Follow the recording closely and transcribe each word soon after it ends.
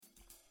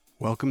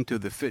Welcome to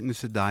the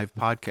Fitness to Dive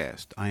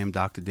podcast. I am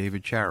Dr.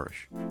 David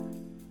Charash.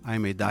 I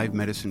am a dive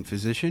medicine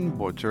physician,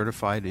 board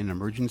certified in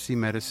emergency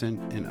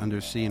medicine and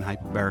undersea and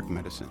hyperbaric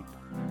medicine.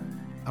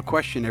 A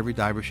question every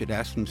diver should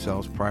ask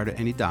themselves prior to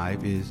any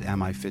dive is,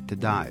 am I fit to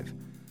dive?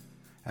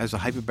 As a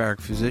hyperbaric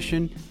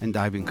physician and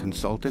diving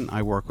consultant,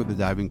 I work with the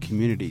diving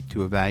community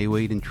to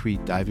evaluate and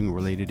treat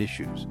diving-related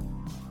issues.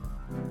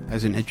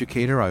 As an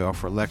educator, I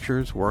offer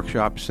lectures,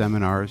 workshops,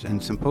 seminars,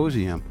 and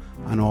symposium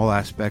on all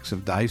aspects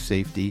of dive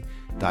safety,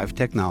 dive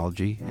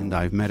technology, and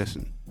dive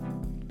medicine.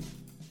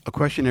 A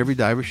question every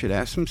diver should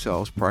ask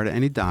themselves prior to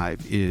any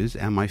dive is,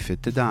 am I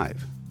fit to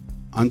dive?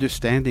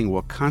 Understanding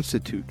what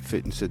constitutes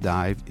fitness to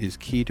dive is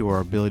key to our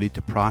ability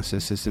to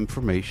process this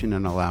information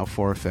and allow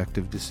for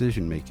effective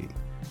decision making.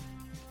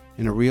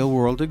 In a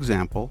real-world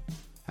example,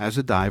 as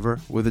a diver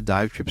with a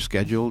dive trip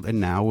scheduled and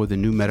now with a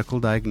new medical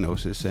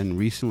diagnosis and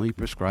recently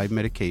prescribed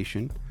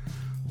medication,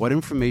 what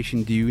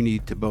information do you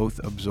need to both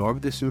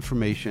absorb this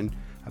information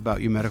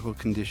about your medical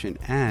condition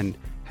and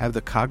have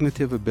the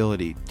cognitive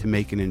ability to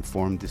make an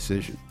informed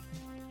decision?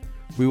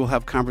 We will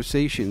have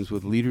conversations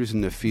with leaders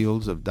in the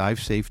fields of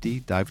dive safety,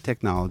 dive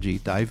technology,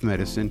 dive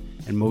medicine,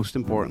 and most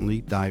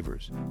importantly,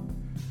 divers.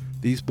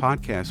 These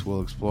podcasts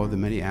will explore the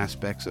many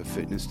aspects of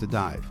fitness to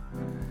dive.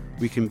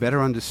 We can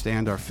better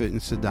understand our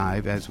fitness to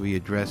dive as we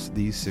address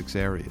these 6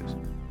 areas: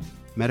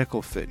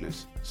 medical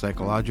fitness,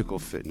 psychological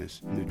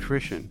fitness,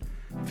 nutrition,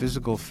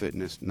 physical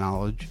fitness,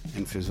 knowledge,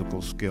 and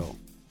physical skill.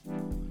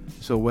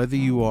 So whether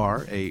you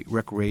are a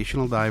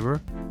recreational diver,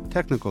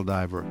 technical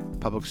diver,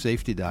 public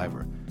safety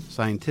diver,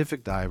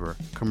 scientific diver,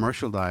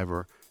 commercial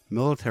diver,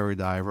 military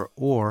diver,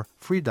 or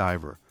free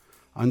diver,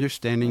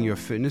 understanding your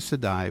fitness to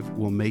dive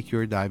will make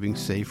your diving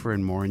safer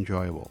and more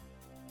enjoyable.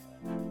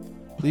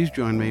 Please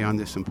join me on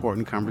this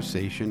important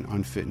conversation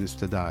on fitness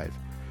to dive.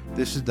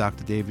 This is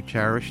Dr. David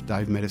Charash,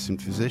 dive medicine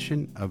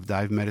physician of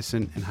Dive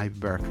Medicine and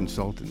Hyperbaric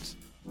Consultants.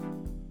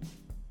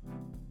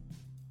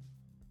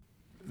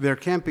 There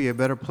can't be a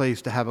better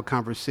place to have a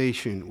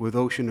conversation with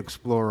ocean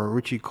explorer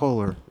Richie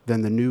Kohler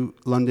than the new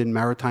London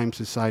Maritime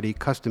Society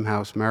Custom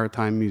House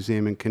Maritime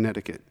Museum in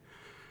Connecticut.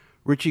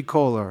 Richie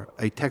Kohler,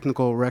 a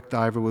technical wreck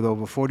diver with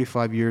over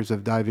 45 years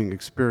of diving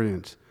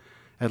experience,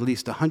 at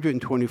least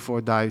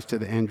 124 dives to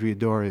the Andrea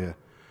Doria,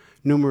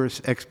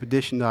 numerous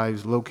expedition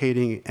dives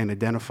locating and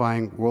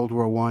identifying World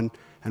War I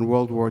and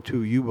World War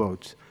II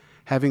U-boats,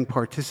 having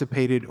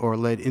participated or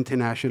led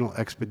international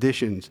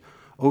expeditions,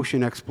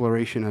 ocean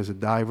exploration as a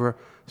diver,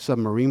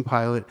 submarine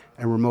pilot,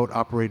 and remote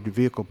operated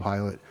vehicle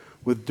pilot,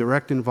 with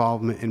direct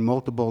involvement in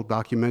multiple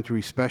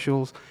documentary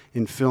specials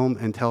in film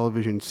and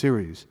television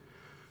series.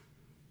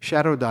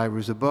 Shadow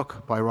Divers, a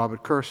book by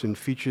Robert Kurson,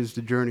 features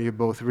the journey of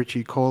both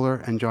Richie Kohler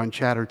and John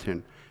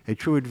Chatterton, a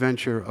true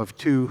adventure of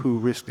two who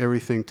risked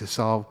everything to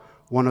solve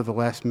one of the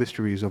last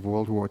mysteries of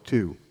World War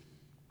II.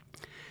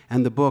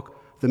 And the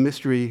book, The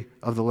Mystery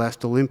of the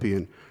Last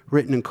Olympian,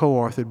 written and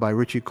co-authored by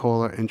Richie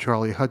Kohler and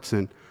Charlie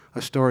Hudson,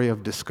 a story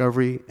of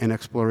discovery and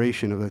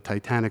exploration of the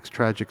Titanic's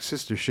tragic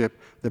sister ship,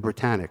 the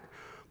Britannic.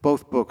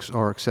 Both books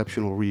are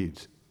exceptional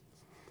reads.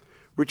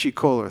 Richie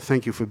Kohler,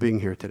 thank you for being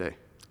here today.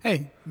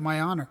 Hey,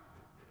 my honor.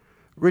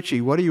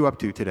 Richie, what are you up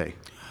to today?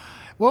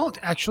 Well,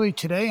 actually,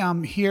 today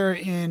I'm here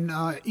in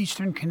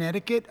Eastern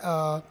Connecticut,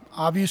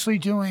 obviously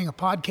doing a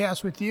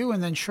podcast with you,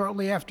 and then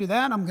shortly after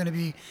that, I'm going to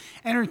be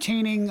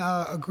entertaining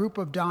a group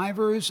of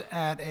divers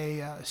at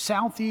a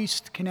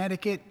Southeast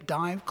Connecticut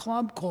dive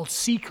club called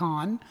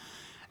Seacon,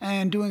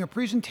 and doing a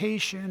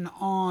presentation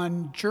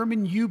on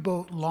German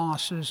U-boat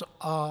losses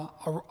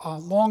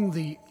along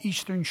the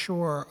eastern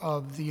shore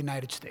of the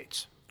United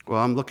States.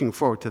 Well, I'm looking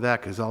forward to that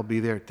because I'll be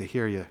there to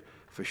hear you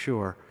for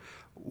sure.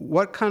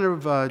 What kind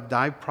of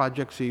dive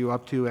projects are you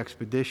up to,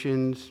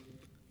 expeditions?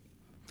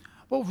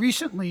 Well,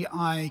 recently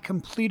I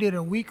completed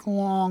a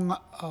week-long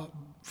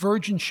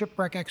Virgin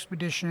shipwreck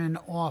expedition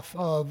off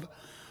of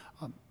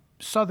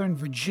southern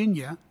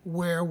Virginia,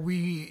 where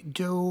we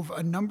dove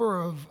a number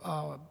of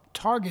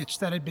targets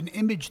that had been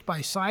imaged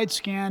by side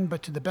scan,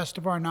 but to the best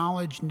of our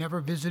knowledge, never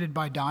visited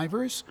by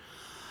divers.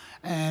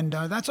 And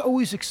that's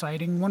always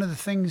exciting. One of the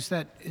things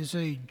that is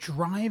a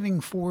driving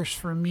force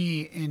for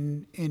me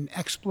in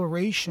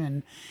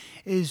exploration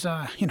is,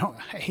 I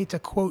hate to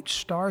quote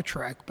Star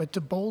Trek, but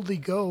to boldly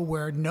go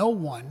where no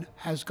one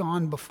has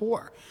gone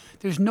before.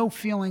 There's no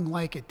feeling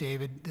like it,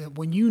 David, that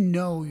when you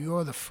know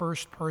you're the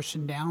first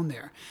person down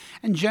there.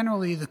 And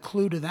generally the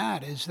clue to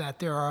that is that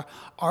there are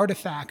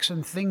artifacts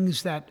and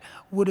things that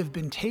would have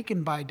been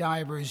taken by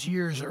divers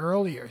years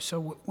earlier.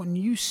 So when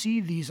you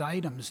see these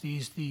items,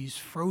 these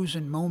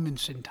frozen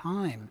moments in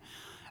time,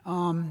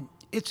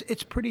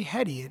 it's pretty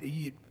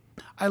heady.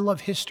 I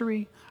love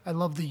history. I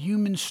love the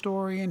human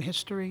story in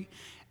history,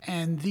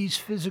 and these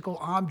physical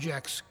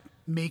objects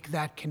make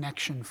that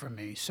connection for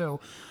me.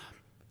 So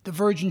the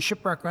Virgin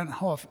shipwreck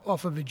off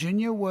of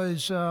Virginia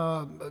was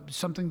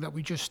something that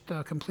we just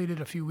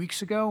completed a few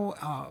weeks ago.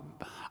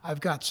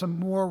 I've got some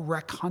more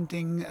wreck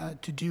hunting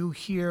to do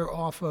here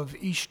off of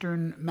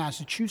eastern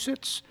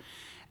Massachusetts.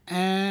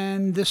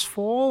 And this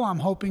fall, I'm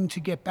hoping to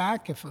get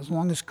back, as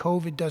long as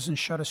COVID doesn't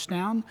shut us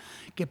down,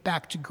 get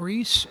back to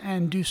Greece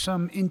and do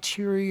some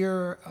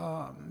interior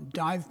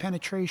dive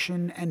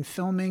penetration and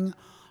filming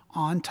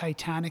on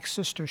Titanic's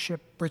sister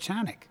ship,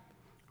 Britannic.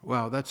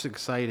 Wow, that's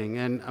exciting.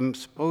 And I'm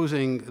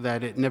supposing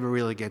that it never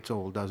really gets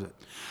old, does it?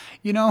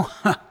 You know,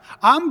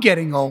 I'm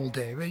getting old,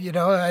 David,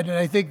 and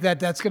I think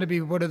that's going to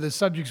be one of the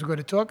subjects we're going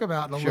to talk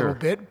about in a little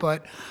bit.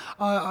 But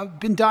I've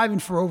been diving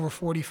for over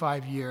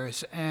 45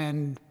 years,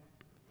 and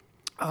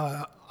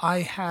I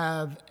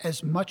have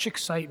as much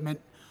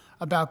excitement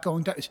about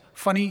going to. It's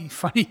funny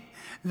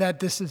that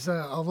this is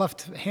a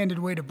left-handed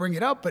way to bring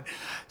it up, but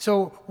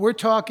so we're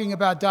talking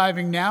about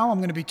diving now. I'm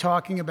going to be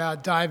talking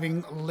about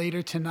diving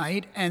later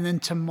tonight, and then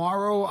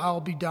tomorrow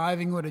I'll be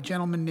diving with a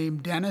gentleman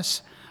named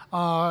Dennis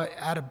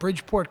out of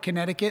Bridgeport,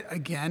 Connecticut,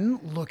 again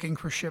looking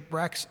for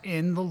shipwrecks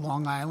in the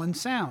Long Island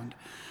Sound.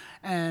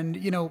 And,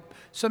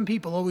 some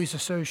people always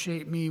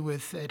associate me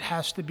with it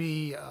has to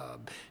be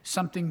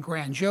something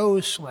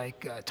grandiose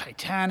like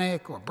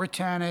Titanic or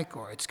Britannic,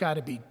 or it's got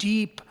to be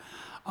deep.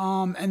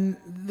 And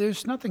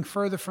there's nothing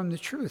further from the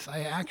truth.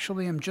 I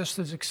actually am just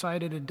as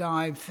excited to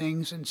dive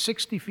things in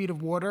 60 feet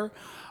of water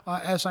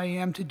as I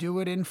am to do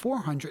it in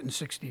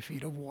 460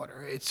 feet of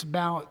water. It's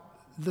about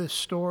the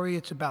story,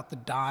 it's about the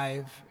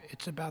dive,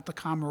 it's about the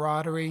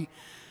camaraderie,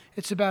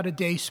 it's about a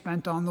day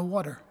spent on the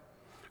water.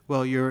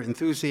 Well, your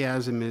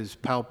enthusiasm is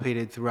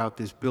palpated throughout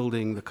this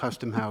building, the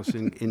Custom House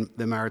in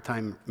the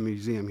Maritime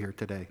Museum here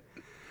today.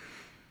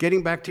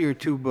 Getting back to your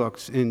two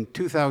books, in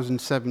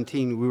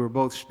 2017, we were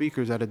both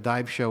speakers at a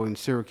dive show in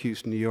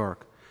Syracuse, New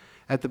York.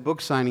 At the book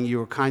signing, you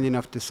were kind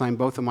enough to sign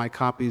both of my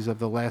copies of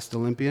The Last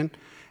Olympian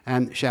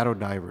and Shadow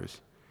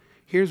Divers.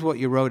 Here's what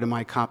you wrote in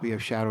my copy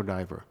of Shadow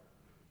Diver.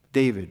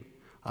 David,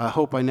 I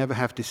hope I never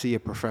have to see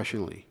it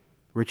professionally.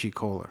 Richie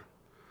Kohler.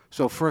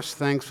 So first,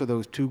 thanks for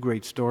those two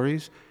great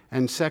stories.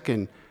 And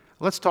second,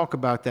 let's talk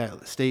about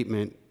that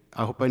statement,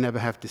 I hope I never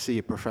have to see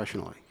it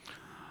professionally.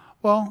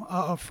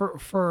 Well,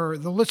 for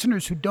the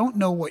listeners who don't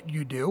know what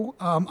you do,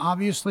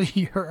 obviously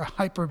you're a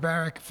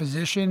hyperbaric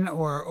physician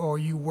or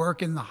you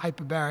work in the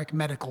hyperbaric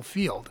medical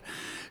field.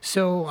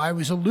 So I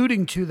was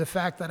alluding to the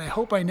fact that I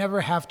hope I never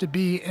have to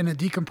be in a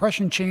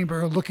decompression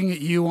chamber looking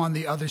at you on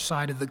the other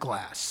side of the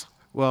glass.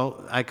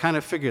 Well, I kind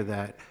of figured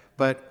that.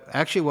 But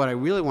actually what I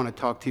really want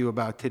to talk to you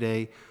about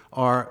today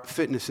are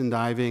fitness in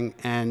diving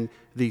and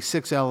the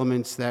 6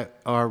 elements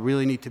that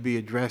really need to be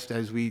addressed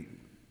as we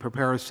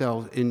prepare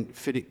ourselves in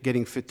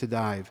getting fit to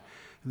dive.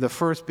 The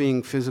first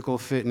being physical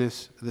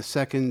fitness, the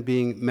second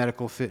being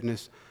medical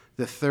fitness,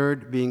 the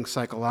third being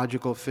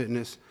psychological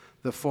fitness,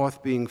 the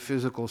fourth being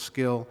physical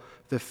skill,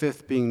 the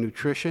fifth being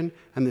nutrition,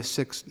 and the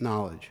sixth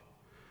knowledge.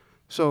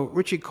 So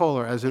Richie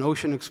Kohler, as an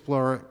ocean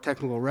explorer,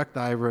 technical wreck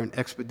diver, and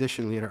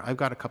expedition leader, I've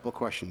got a couple of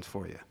questions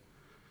for you.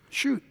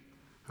 Shoot.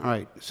 All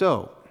right,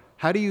 so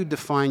how do you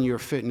define your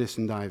fitness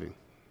in diving?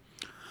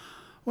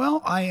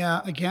 Well,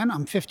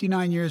 I'm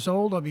 59 years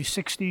old. I'll be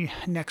 60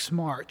 next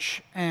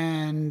March.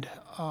 And,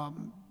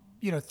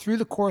 through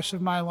the course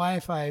of my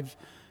life, I've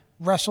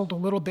wrestled a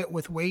little bit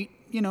with weight.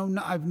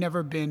 I've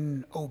never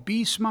been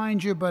obese,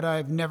 mind you, but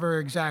I've never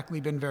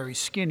exactly been very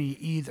skinny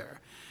either.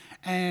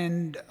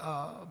 And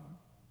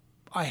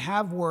I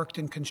have worked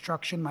in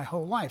construction my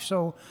whole life.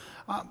 So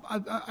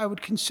I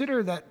would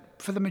consider that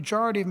for the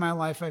majority of my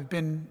life, I've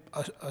been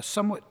a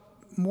somewhat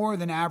more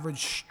than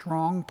average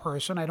strong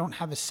person. I don't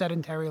have a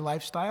sedentary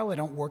lifestyle. I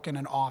don't work in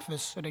an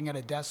office sitting at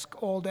a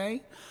desk all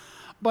day.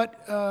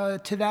 But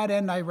to that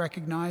end, I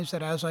recognize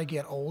that as I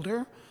get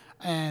older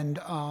and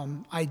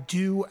I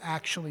do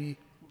actually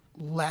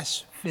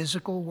less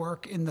physical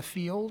work in the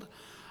field,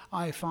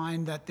 I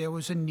find that there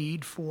was a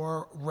need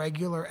for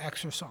regular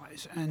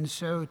exercise. And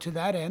so to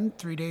that end,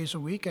 3 days a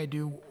week, I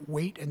do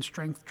weight and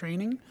strength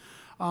training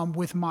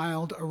with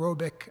mild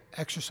aerobic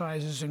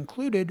exercises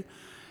included,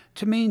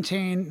 to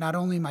maintain not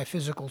only my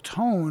physical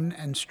tone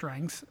and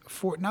strength,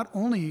 for not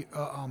only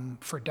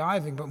for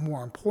diving, but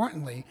more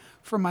importantly,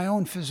 for my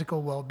own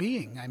physical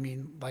well-being. I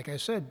mean, like I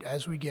said,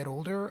 as we get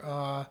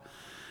older,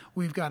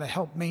 we've got to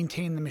help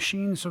maintain the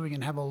machine so we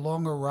can have a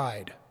longer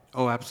ride.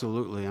 Oh,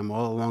 absolutely. I'm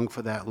all along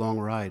for that long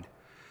ride.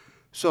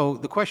 So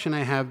the question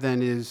I have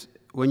then is,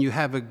 when you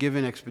have a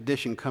given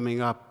expedition coming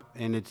up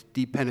and it's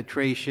deep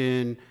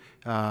penetration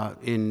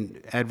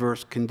in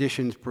adverse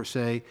conditions per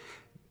se,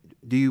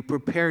 do you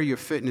prepare your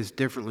fitness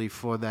differently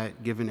for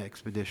that given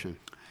expedition?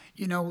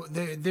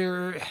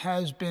 There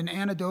has been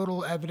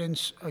anecdotal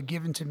evidence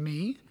given to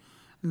me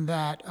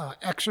that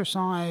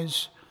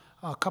exercise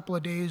a couple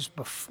of days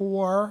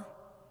before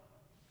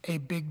a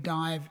big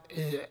dive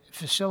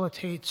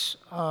facilitates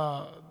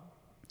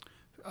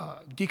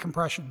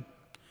decompression.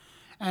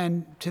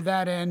 And to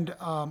that end,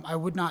 I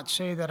would not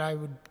say that I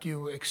would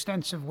do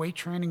extensive weight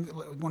training.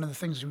 One of the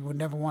things we would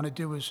never want to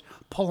do is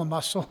pull a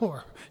muscle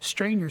or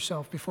strain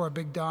yourself before a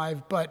big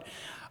dive. But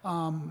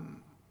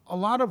a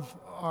lot of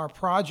our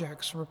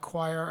projects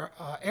require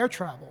air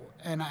travel.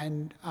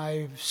 And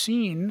I've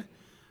seen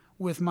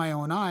with my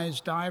own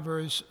eyes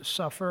divers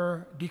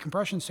suffer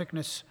decompression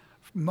sickness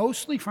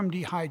mostly from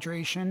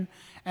dehydration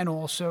and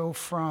also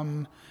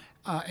from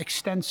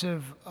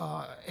extensive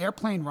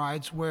airplane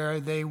rides where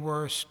they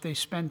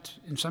spent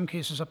in some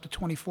cases up to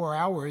 24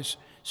 hours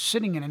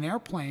sitting in an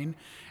airplane,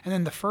 and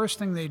then the first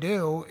thing they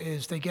do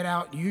is they get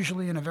out,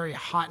 usually in a very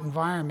hot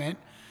environment,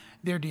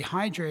 they're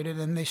dehydrated,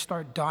 and they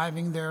start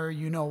diving their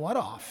you-know-what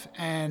off.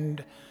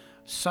 And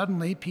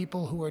suddenly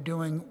people who are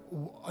doing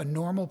a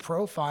normal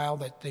profile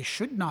that they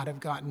should not have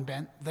gotten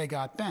bent, they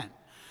got bent.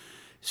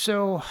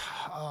 So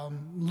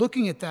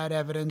looking at that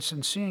evidence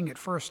and seeing it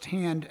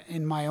firsthand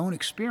in my own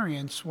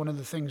experience, one of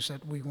the things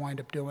that we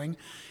wind up doing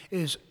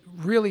is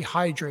really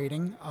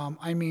hydrating.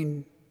 I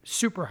mean,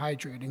 super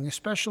hydrating,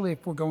 especially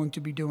if we're going to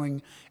be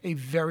doing a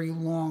very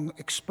long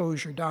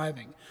exposure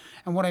diving.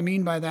 And what I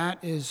mean by that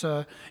is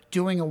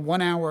doing a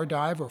 1 hour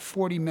dive or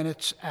 40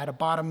 minutes at a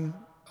bottom,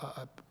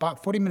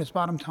 about 40 minutes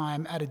bottom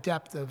time at a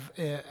depth of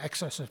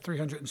excess of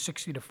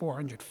 360 to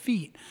 400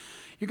 feet.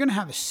 You're going to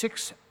have a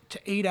 6 to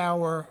 8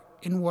 hour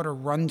in-water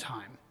run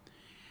time.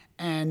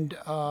 And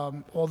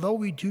although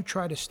we do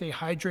try to stay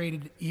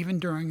hydrated even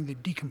during the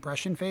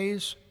decompression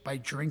phase by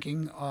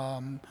drinking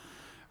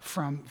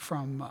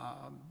from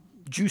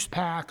juice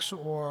packs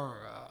or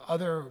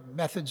other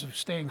methods of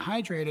staying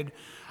hydrated,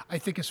 I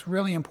think it's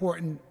really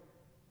important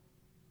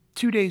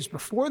 2 days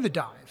before the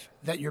dive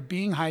that you're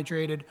being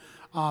hydrated,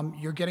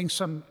 you're getting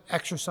some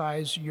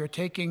exercise, you're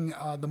taking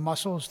the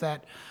muscles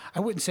that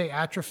I wouldn't say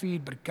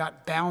atrophied, but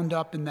got bound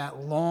up in that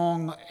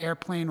long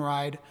airplane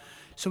ride.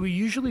 So we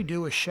usually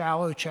do a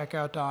shallow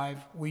checkout dive.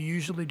 We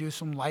usually do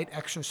some light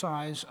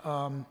exercise.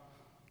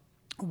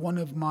 One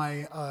of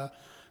my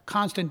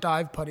constant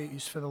dive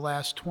buddies for the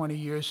last 20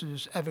 years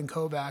is Evan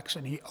Kovacs,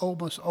 and he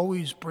almost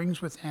always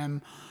brings with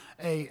him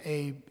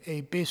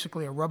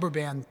basically a rubber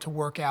band to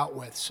work out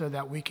with, so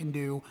that we can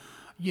do,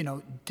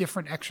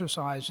 different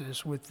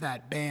exercises with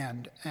that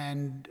band.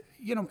 And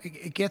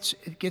it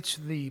gets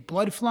the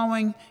blood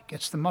flowing,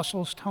 gets the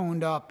muscles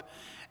toned up.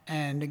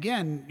 And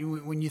again,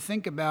 when you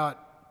think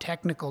about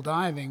technical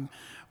diving,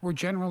 we're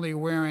generally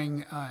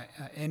wearing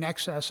in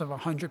excess of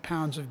 100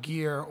 pounds of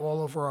gear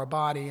all over our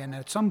body, and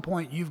at some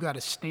point you've got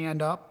to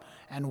stand up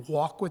and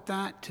walk with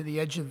that to the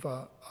edge of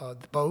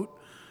the boat,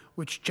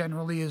 which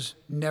generally is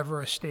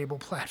never a stable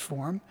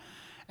platform.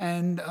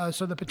 And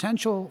so the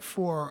potential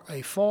for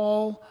a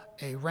fall,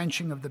 a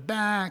wrenching of the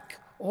back,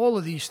 all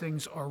of these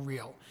things are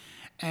real.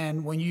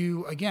 And when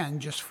you, again,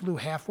 just flew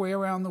halfway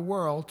around the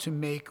world to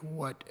make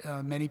what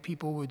many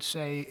people would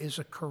say is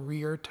a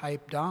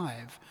career-type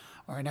dive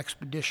or an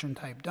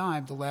expedition-type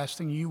dive, the last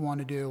thing you want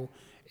to do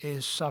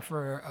is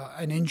suffer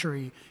an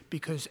injury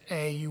because,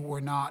 A, you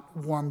were not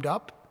warmed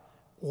up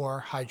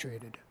or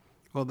hydrated.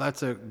 Well,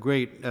 that's a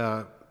great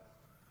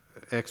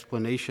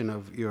explanation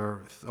of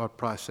your thought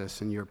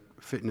process and your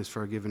fitness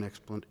for a given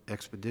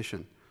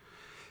expedition.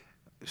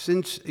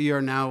 Since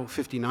you're now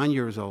 59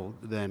 years old,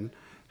 then,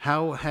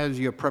 how has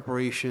your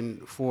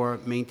preparation for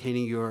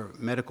maintaining your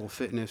medical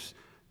fitness,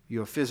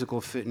 your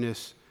physical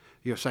fitness,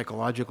 your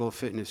psychological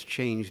fitness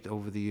changed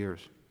over the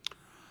years?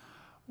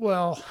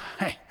 Well,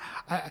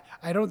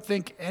 I don't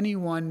think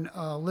anyone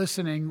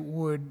listening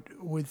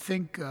would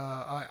think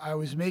I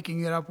was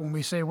making it up when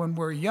we say when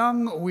we're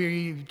young,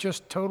 we're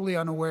just totally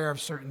unaware of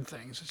certain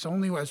things. It's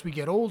only as we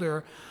get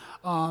older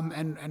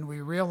and we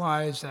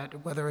realize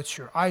that whether it's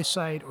your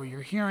eyesight or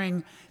your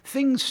hearing,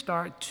 things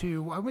start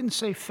to, I wouldn't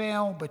say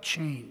fail, but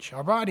change.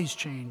 Our bodies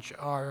change.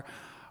 Our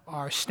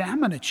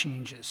stamina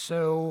changes.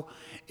 So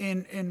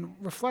in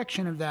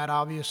reflection of that,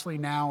 obviously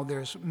now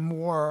there's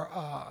more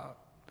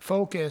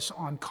focus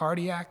on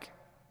cardiac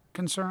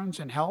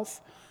concerns and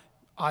health,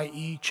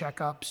 i.e.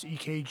 checkups,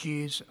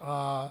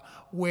 EKGs,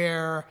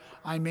 where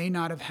I may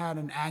not have had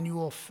an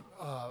annual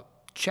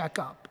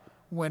checkup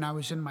when I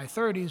was in my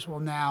 30s.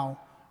 Well,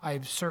 now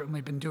I've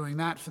certainly been doing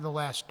that for the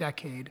last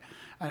decade,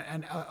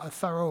 and a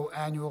thorough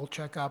annual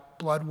checkup,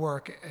 blood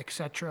work,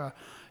 etc.,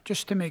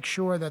 just to make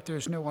sure that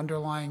there's no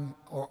underlying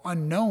or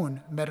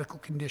unknown medical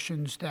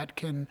conditions that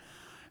can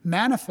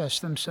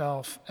manifest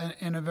themselves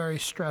in a very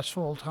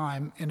stressful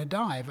time in a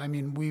dive. I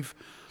mean, we've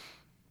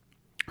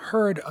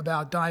heard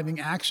about diving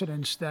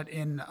accidents that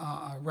in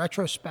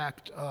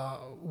retrospect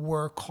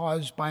were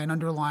caused by an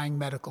underlying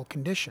medical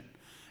condition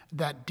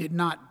that did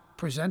not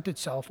present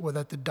itself or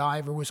that the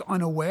diver was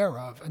unaware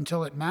of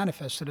until it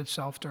manifested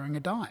itself during a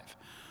dive.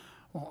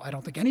 Well, I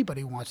don't think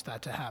anybody wants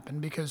that to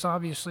happen, because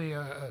obviously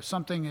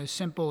something as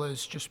simple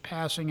as just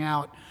passing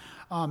out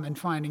and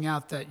finding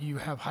out that you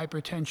have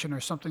hypertension or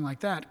something like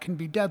that can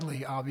be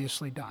deadly,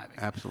 obviously, diving.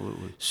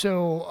 Absolutely.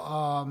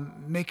 So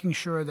making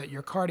sure that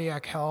your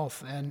cardiac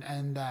health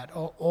and that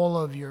all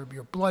of your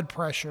blood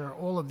pressure,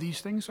 all of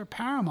these things are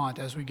paramount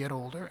as we get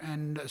older,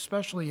 and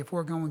especially if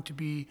we're going to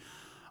be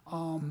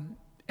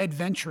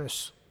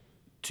adventurous,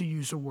 to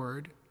use a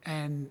word,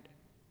 and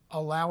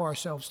allow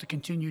ourselves to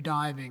continue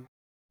diving.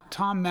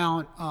 Tom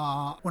Mount,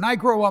 when I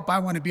grow up, I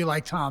want to be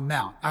like Tom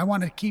Mount. I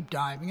want to keep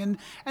diving.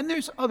 And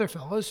there's other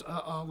fellows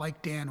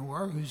like Dan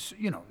Orr, who's,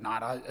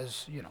 not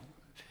as,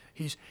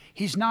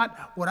 He's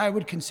not what I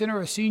would consider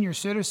a senior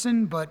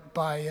citizen, but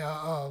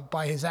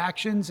by his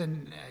actions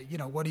and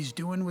what he's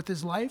doing with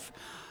his life.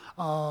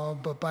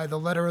 But by the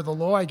letter of the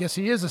law, I guess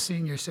he is a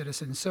senior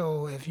citizen.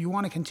 So if you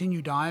want to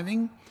continue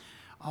diving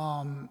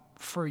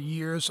for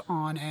years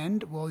on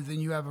end, well, then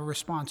you have a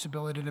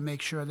responsibility to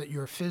make sure that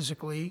you're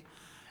physically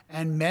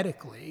and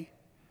medically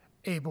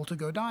able to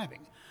go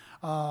diving.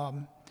 I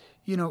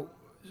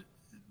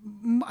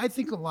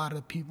think a lot of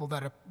the people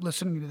that are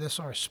listening to this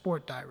are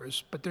sport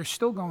divers, but they're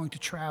still going to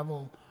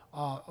travel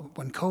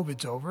when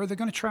COVID's over. They're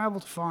going to travel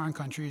to foreign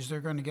countries.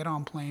 They're going to get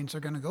on planes. They're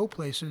going to go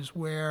places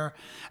where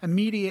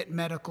immediate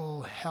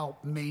medical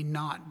help may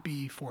not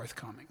be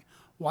forthcoming.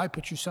 Why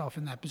put yourself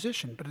in that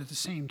position? But at the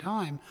same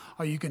time,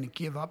 are you going to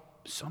give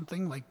up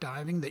something like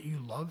diving that you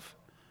love?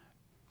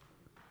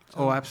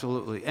 Oh,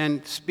 absolutely.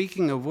 And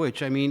speaking of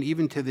which, I mean,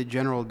 even to the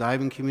general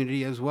diving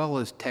community as well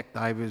as tech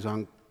divers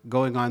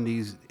going on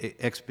these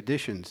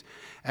expeditions,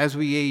 as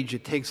we age,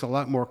 it takes a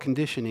lot more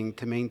conditioning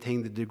to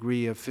maintain the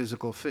degree of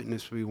physical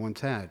fitness we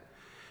once had.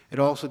 It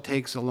also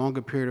takes a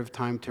longer period of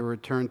time to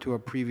return to our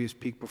previous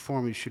peak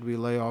performance should we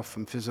lay off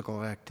from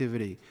physical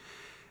activity.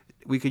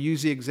 We could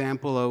use the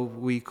example of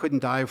we couldn't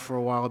dive for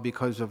a while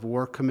because of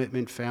work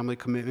commitment, family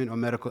commitment, or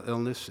medical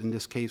illness, in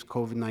this case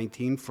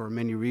COVID-19, for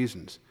many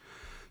reasons.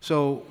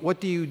 So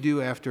what do you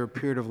do after a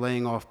period of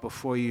laying off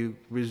before you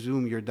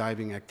resume your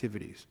diving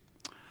activities?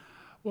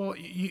 Well,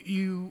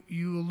 you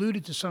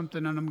alluded to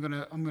something, and I'm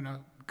gonna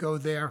go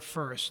there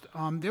first.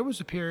 There was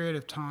a period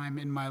of time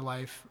in my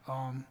life,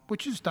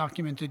 which is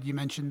documented. You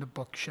mentioned the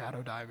book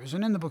Shadow Divers,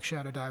 and in the book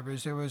Shadow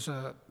Divers, there was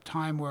a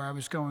time where I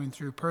was going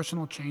through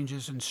personal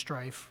changes and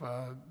strife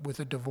with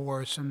a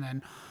divorce, and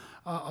then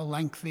a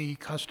lengthy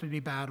custody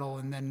battle,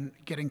 and then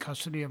getting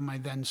custody of my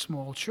then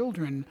small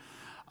children,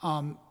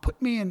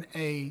 put me in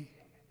a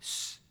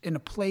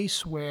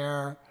place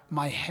where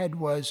my head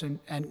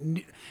wasn't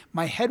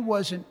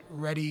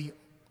ready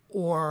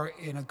or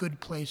in a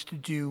good place to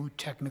do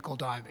technical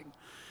diving.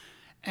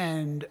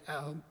 And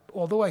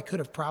although I could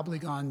have probably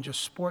gone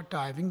just sport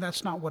diving,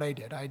 that's not what I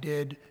did. I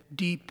did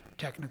deep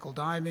technical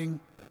diving,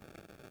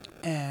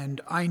 and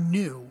I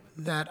knew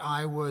that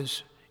I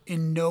was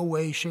in no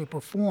way, shape,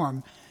 or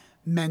form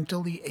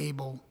mentally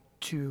able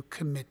to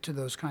commit to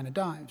those kind of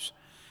dives.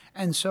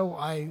 And so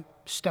I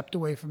stepped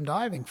away from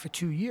diving for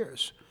 2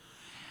 years.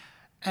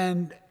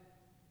 And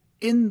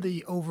in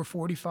the over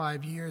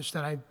 45 years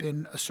that I've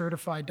been a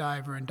certified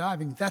diver in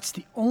diving, that's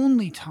the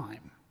only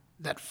time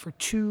that for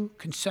 2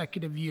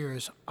 consecutive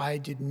years I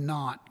did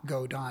not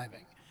go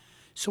diving.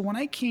 So when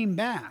I came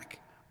back,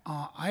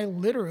 I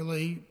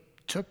literally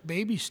took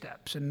baby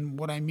steps. And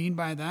what I mean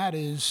by that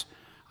is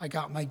I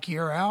got my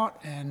gear out,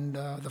 and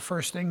the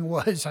first thing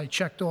was I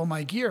checked all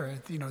my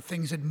gear.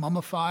 Things had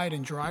mummified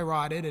and dry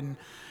rotted and,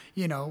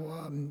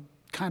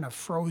 kind of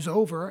froze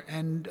over,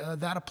 and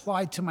that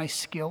applied to my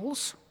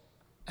skills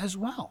as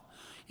well.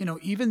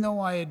 Even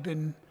though I had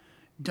been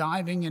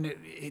diving and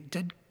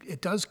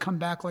it does come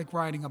back like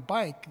riding a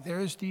bike,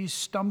 there's these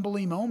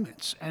stumbling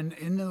moments. And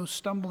in those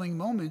stumbling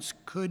moments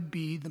could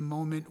be the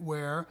moment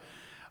where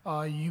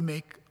you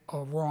make a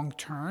wrong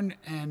turn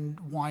and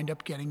wind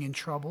up getting in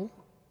trouble,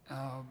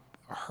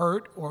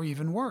 hurt, or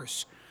even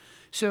worse.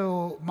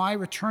 So my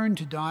return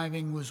to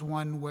diving was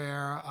one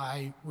where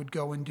I would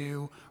go and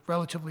do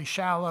relatively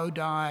shallow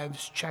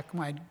dives, check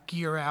my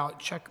gear out,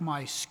 check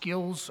my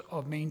skills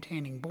of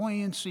maintaining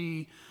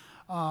buoyancy,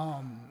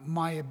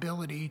 my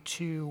ability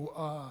to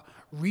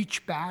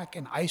reach back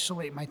and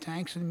isolate my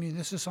tanks. I mean,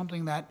 this is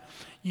something that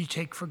you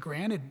take for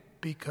granted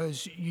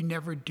because you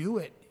never do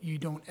it. You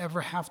don't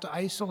ever have to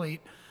isolate,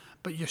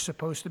 but you're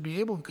supposed to be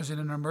able, because in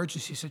an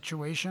emergency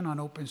situation on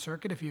open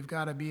circuit, if you've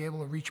got to be able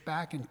to reach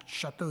back and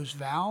shut those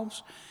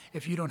valves,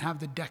 if you don't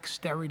have the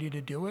dexterity to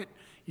do it,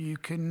 you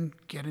can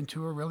get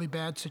into a really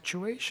bad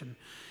situation.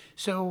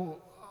 So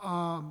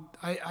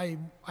I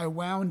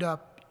wound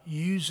up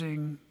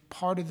using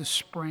part of the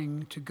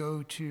spring to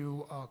go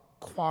to a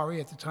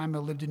quarry. At the time I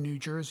lived in New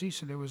Jersey,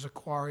 so there was a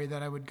quarry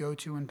that I would go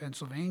to in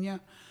Pennsylvania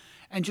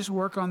and just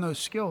work on those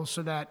skills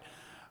so that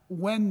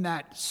when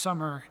that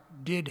summer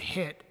did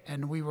hit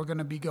and we were going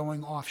to be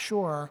going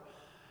offshore,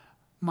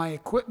 my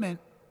equipment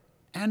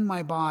and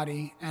my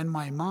body and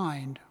my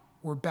mind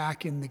were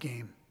back in the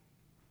game.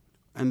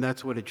 And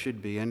that's what it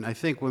should be. And I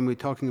think when we're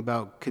talking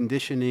about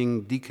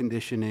conditioning,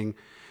 deconditioning,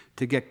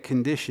 to get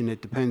conditioned,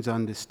 it depends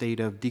on the state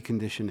of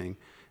deconditioning.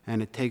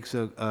 And it takes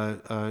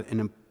an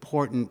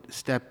important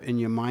step in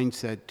your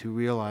mindset to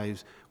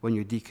realize when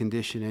you're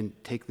deconditioned and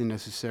take the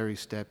necessary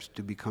steps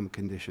to become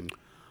conditioned.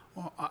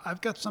 Well,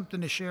 I've got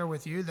something to share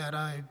with you that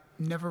I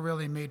never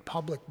really made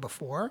public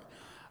before.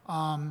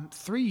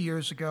 3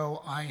 years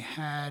ago, I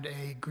had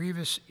a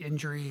grievous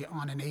injury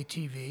on an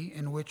ATV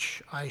in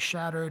which I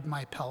shattered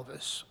my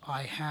pelvis.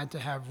 I had to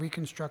have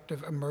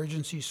reconstructive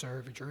emergency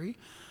surgery.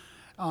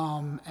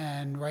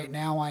 And right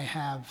now I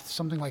have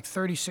something like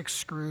 36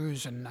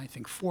 screws and I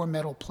think 4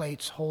 metal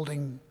plates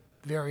holding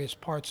various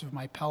parts of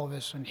my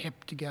pelvis and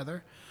hip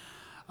together.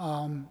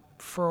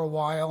 For a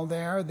while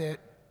there,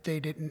 they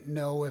didn't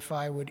know if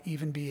I would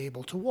even be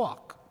able to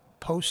walk.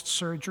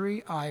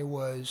 Post-surgery, I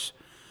was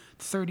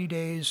 30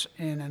 days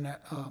in an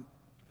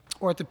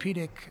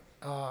orthopedic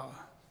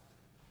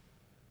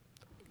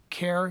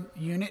care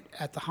unit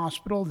at the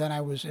hospital. Then I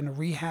was in a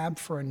rehab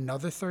for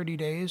another 30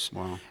 days.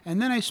 Wow.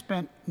 And then I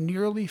spent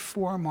nearly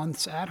 4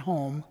 months at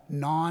home,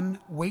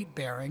 non-weight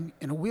bearing,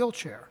 in a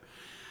wheelchair.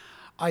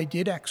 I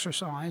did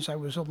exercise. I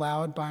was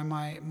allowed by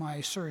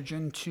my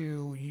surgeon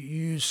to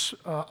use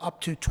up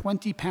to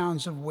 20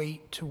 pounds of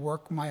weight to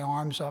work my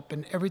arms up,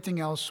 and everything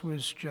else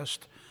was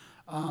just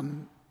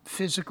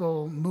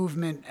physical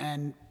movement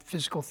and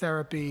physical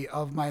therapy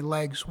of my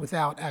legs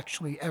without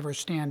actually ever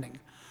standing.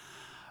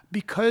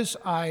 Because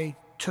I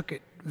took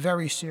it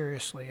very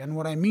seriously, and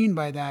what I mean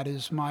by that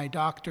is my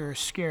doctor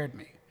scared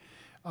me.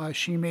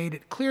 She made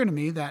it clear to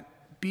me that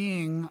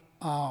being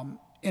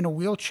in a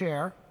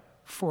wheelchair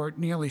for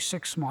nearly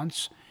 6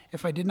 months,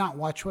 if I did not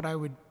watch what I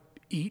would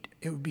eat,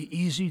 it would be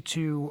easy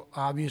to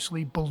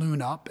obviously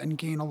balloon up and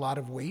gain a lot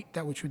of weight,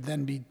 that which would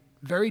then be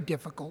very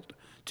difficult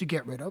to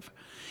get rid of.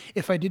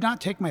 If I did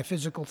not take my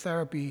physical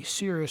therapy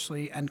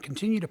seriously and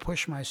continue to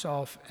push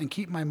myself and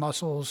keep my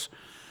muscles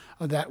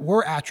that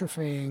were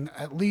atrophying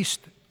at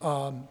least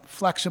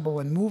flexible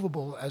and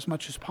movable as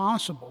much as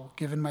possible,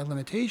 given my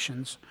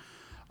limitations,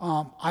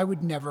 I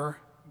would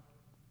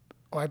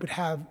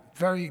have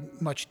very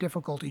much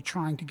difficulty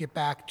trying to get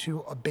back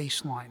to a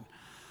baseline.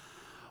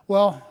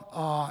 Well,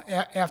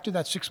 after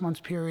that 6 months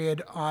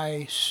period,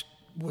 I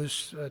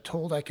was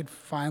told I could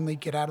finally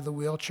get out of the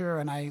wheelchair,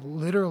 and I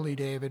literally,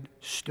 David,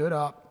 stood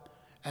up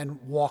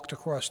and walked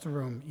across the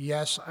room.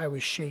 Yes, I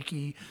was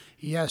shaky.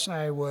 Yes,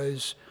 I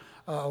was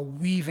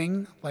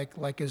weaving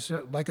like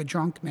a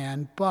drunk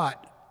man,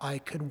 but I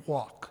could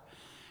walk.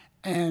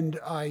 And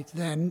I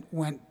then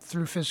went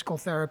through physical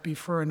therapy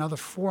for another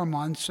 4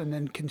 months and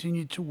then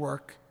continued to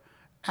work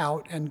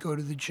out and go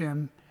to the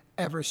gym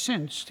ever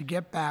since to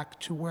get back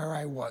to where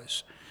I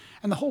was.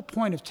 And the whole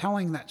point of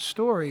telling that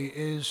story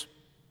is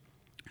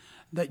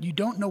that you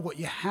don't know what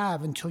you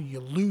have until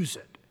you lose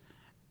it.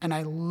 And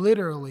I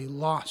literally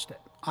lost it.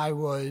 I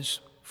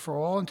was, for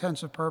all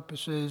intents and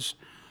purposes,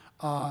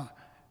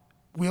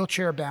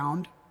 wheelchair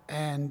bound,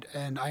 and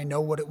I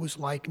know what it was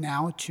like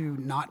now to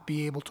not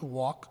be able to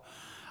walk.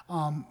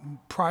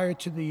 Prior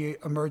to the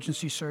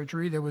emergency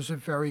surgery, there was a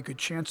very good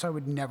chance I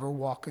would never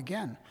walk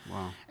again.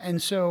 Wow.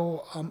 And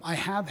so I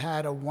have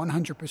had a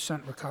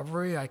 100%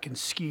 recovery. I can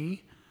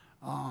ski.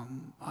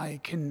 I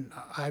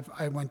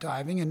went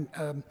diving,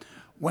 and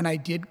when I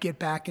did get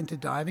back into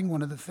diving,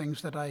 one of the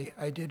things that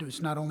I did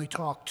was not only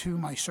talk to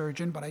my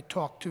surgeon, but I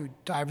talked to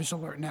Divers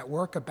Alert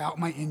Network about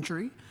my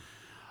injury.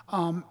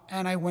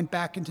 And I went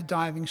back into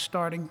diving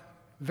starting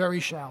very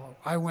shallow.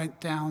 I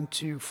went down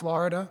to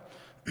Florida.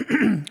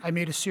 I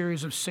made a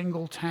series of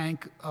single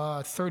tank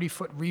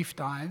 30-foot reef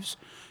dives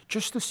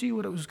just to see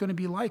what it was going to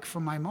be like for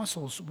my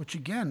muscles, which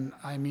again,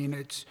 I mean,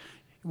 it's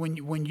when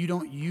you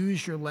don't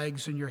use your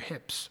legs and your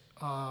hips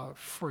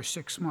for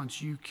 6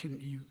 months, you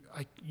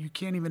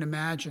can't even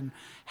imagine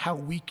how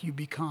weak you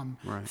become.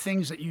 Right.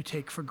 Things that you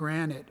take for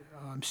granted,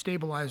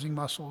 stabilizing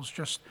muscles,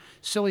 just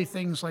silly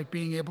things like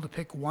being able to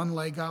pick one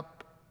leg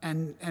up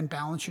and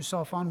balance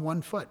yourself on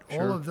one foot.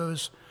 Sure. All of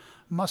those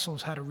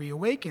muscles had to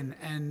reawaken,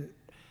 and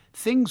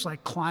things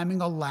like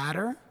climbing a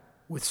ladder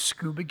with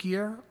scuba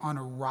gear on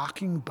a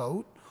rocking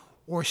boat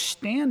or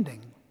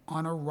standing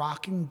on a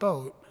rocking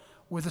boat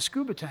with a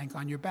scuba tank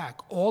on your back.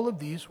 All of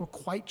these were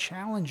quite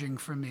challenging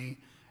for me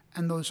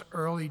in those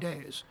early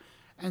days.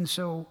 And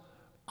so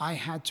I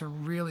had to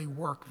really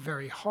work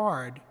very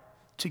hard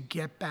to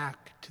get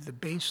back to the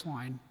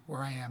baseline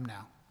where I am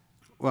now.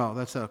 Well,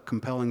 that's a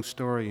compelling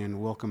story,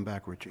 and welcome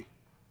back, Richie.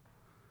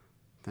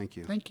 Thank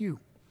you. Thank you.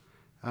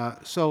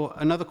 So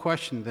another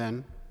question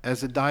then.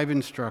 As a dive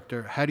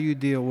instructor, how do you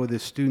deal with a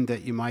student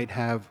that you might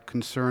have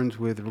concerns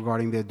with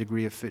regarding their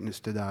degree of fitness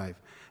to dive?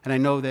 And I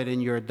know that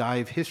in your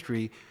dive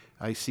history,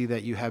 I see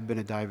that you have been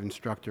a dive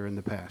instructor in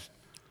the past.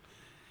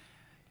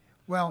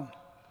 Well,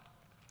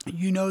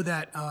 you know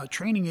that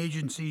training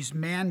agencies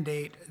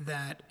mandate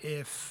that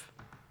if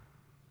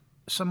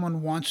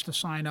someone wants to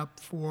sign up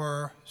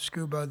for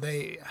scuba,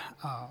 they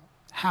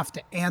have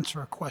to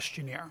answer a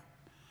questionnaire.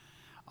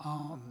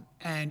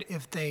 And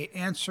if they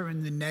answer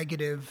in the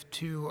negative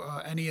to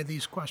any of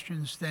these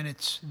questions, then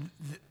it's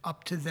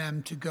up to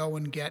them to go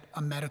and get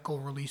a medical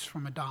release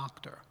from a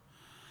doctor.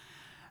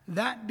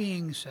 That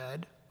being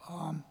said,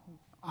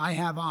 I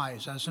have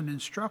eyes. As an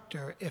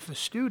instructor, if a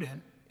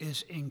student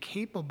is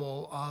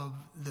incapable of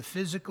the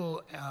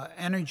physical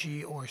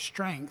energy or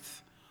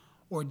strength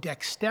or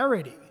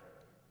dexterity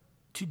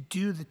to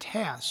do the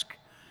task,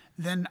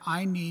 then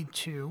I need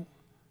to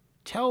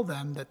tell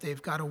them that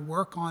they've got to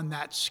work on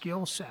that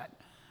skill set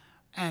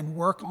and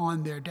work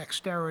on their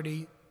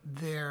dexterity,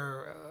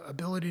 their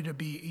ability to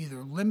be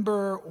either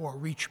limber or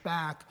reach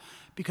back,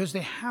 because they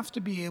have to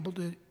be able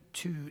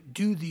to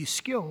do these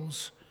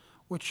skills,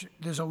 which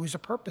there's always a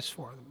purpose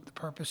for them. The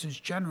purpose is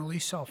generally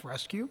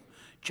self-rescue,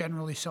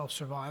 generally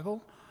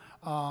self-survival.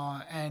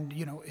 And,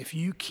 you know, if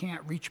you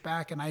can't reach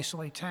back and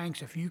isolate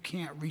tanks, if you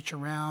can't reach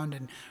around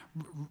and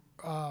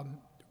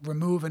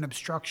remove an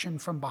obstruction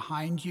from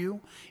behind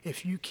you.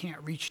 If you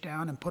can't reach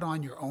down and put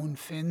on your own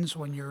fins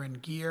when you're in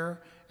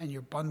gear and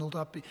you're bundled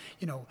up,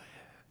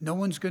 no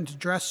one's going to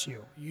dress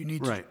you. You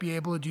need to be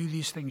able to do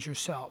these things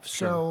yourself.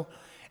 So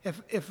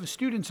if a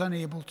student's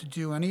unable to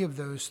do any of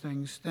those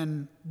things,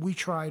 then we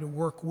try to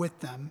work with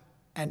them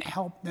and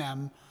help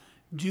them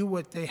do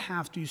what they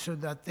have to so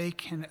that they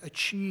can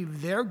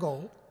achieve their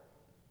goal,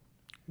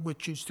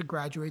 which is to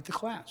graduate the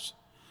class.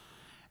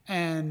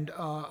 And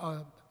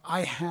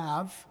I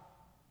have,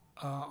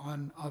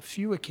 on a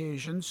few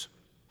occasions,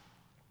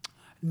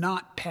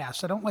 not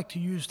passed. I don't like to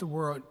use the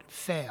word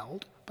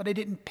failed, but I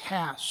didn't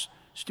pass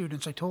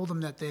students. I told them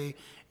that they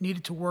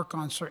needed to work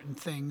on certain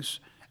things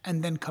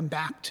and then come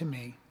back to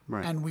me,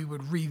 and we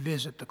would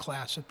revisit the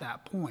class at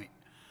that point.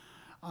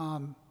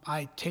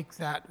 I take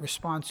that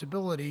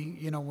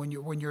responsibility. When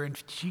you're in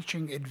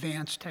teaching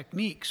advanced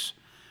techniques,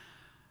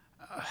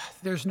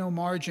 there's no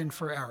margin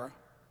for error.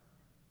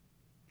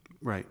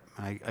 Right,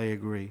 I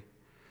agree.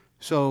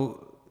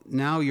 So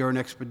now you're an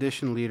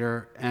expedition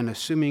leader, and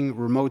assuming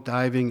remote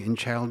diving in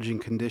challenging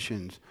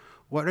conditions,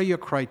 what are your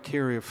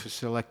criteria for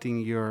selecting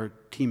your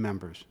team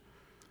members?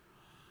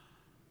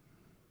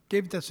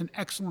 David, that's an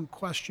excellent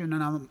question,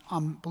 and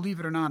I'm believe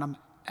it or not, I'm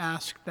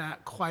asked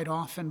that quite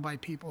often by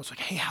people. It's like,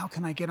 hey, how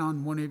can I get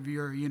on one of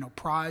your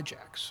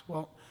projects?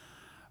 Well,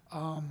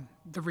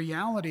 the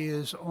reality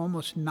is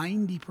almost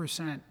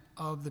 90%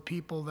 of the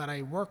people that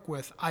I work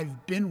with,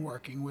 I've been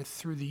working with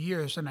through the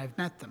years, and I've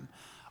met them.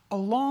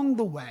 Along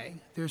the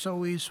way, there's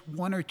always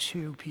one or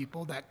two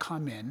people that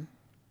come in,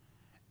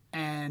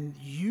 and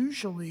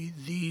usually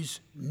these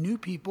new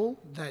people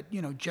that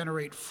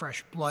generate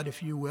fresh blood,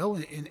 if you will,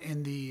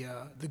 in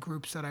the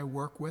groups that I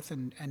work with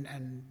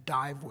and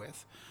dive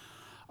with,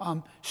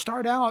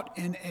 start out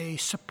in a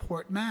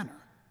support manner.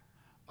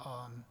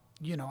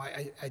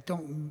 I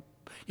don't,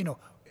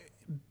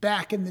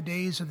 back in the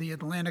days of the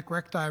Atlantic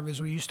wreck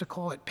divers, we used to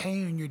call it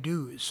paying your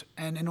dues.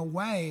 And in a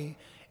way,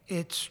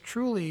 it's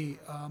truly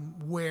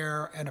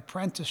where an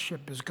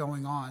apprenticeship is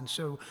going on.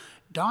 So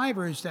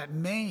divers that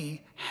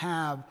may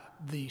have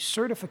the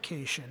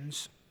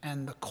certifications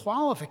and the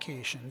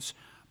qualifications,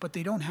 but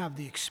they don't have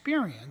the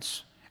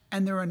experience,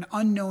 and they're an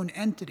unknown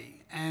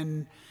entity.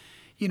 And,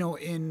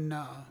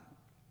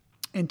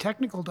 in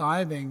technical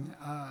diving,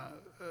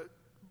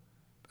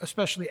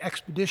 especially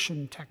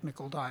expedition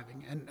technical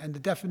diving. And the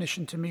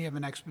definition to me of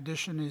an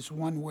expedition is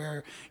one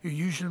where you're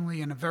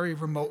usually in a very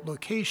remote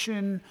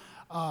location.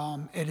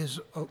 It is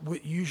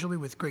usually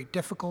with great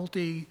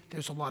difficulty.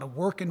 There's a lot of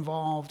work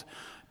involved.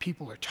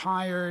 People are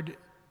tired.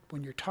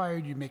 When you're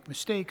tired, you make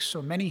mistakes.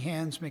 So many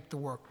hands make the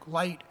work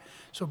light.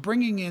 So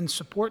bringing in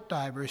support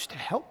divers to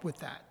help with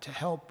that, to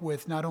help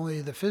with not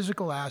only the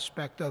physical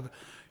aspect of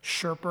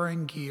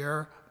Sherpa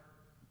gear,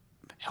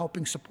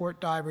 helping support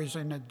divers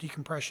in a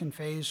decompression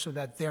phase so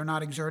that they're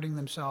not exerting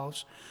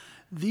themselves.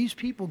 These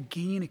people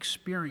gain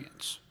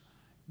experience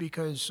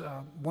because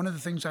one of the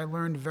things I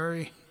learned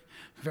very,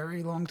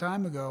 very long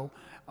time ago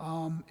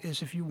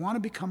is if you want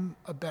to become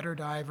a better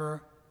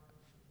diver,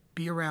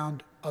 be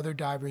around other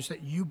divers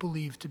that you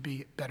believe to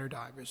be better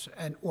divers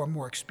or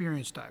more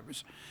experienced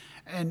divers.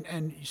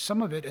 And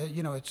some of it,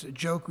 it's a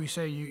joke. We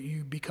say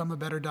you become a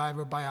better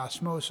diver by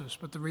osmosis,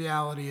 but the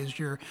reality is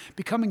you're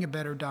becoming a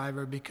better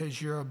diver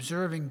because you're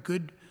observing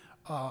good,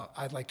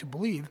 I'd like to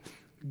believe,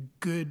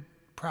 good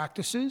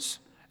practices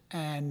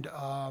and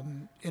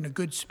in a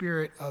good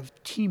spirit of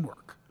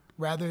teamwork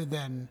rather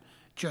than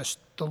just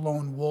the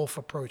lone wolf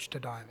approach to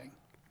diving.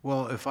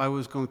 Well, if I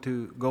was going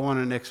to go on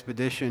an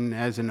expedition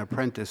as an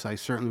apprentice, I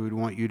certainly would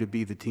want you to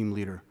be the team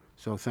leader.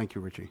 So thank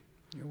you, Richie.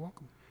 You're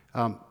welcome.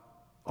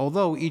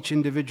 Although each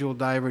individual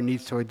diver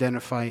needs to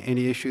identify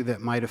any issue that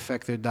might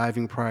affect their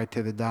diving prior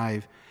to the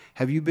dive,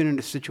 have you been in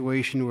a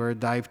situation where a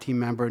dive team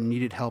member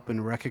needed help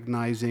in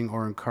recognizing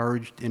or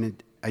encouraged in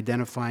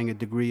identifying a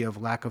degree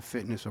of lack of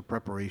fitness or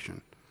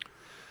preparation?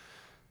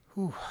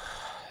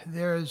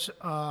 There's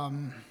a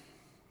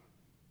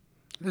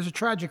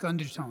tragic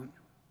undertone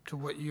to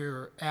what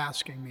you're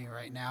asking me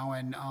right now,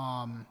 and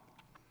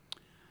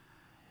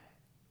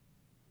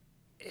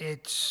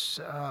it's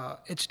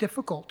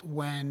difficult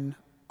when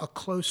a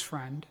close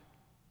friend,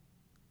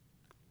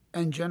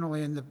 and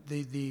generally in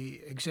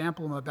the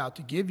example I'm about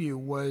to give you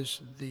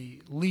was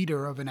the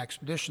leader of an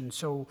expedition.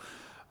 So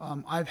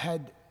I've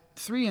had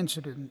 3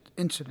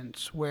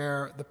 incidents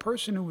where the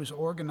person who was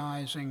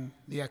organizing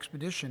the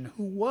expedition,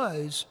 who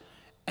was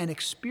an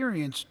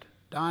experienced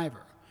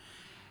diver,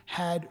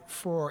 had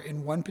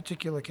in one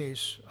particular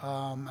case,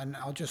 and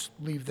I'll just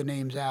leave the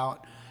names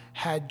out,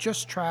 had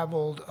just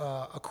traveled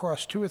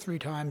across 2 or 3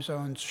 time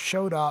zones,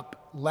 showed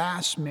up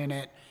last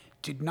minute,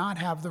 did not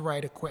have the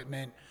right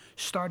equipment,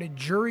 started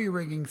jury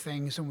rigging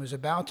things, and was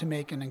about to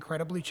make an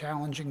incredibly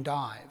challenging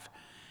dive.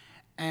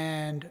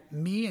 And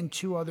me and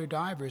 2 other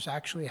divers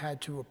actually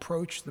had to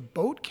approach the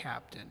boat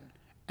captain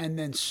and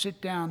then sit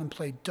down and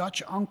play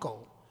Dutch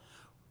uncle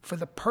for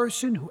the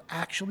person who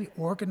actually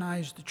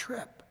organized the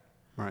trip.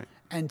 Right.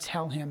 And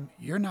tell him,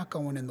 you're not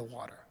going in the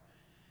water.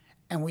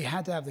 And we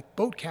had to have the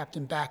boat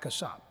captain back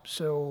us up.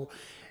 So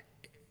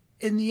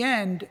In the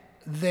end,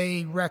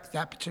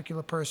 that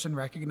particular person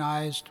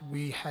recognized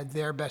we had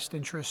their best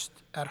interest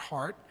at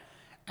heart,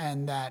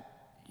 and that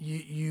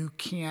you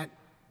can't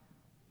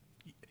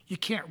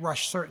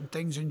rush certain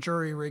things and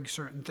jury rig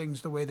certain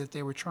things the way that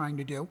they were trying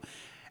to do.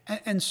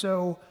 And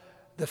so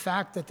the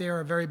fact that they're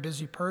a very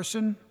busy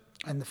person,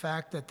 and the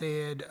fact that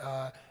they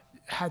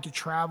had to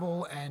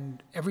travel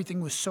and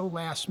everything was so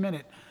last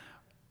minute,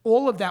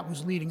 all of that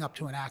was leading up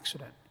to an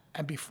accident.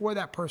 And before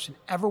that person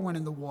ever went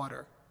in the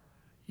water,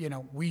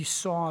 we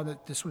saw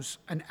that this was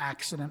an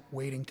accident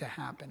waiting to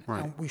happen,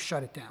 right. And we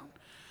shut it down.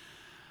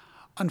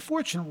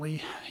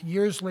 Unfortunately,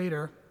 years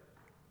later,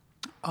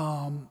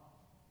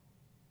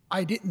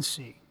 I didn't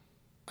see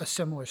a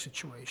similar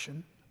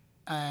situation,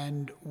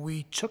 and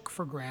we took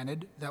for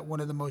granted that one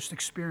of the most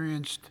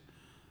experienced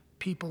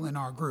people in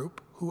our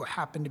group, who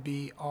happened to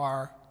be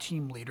our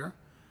team leader,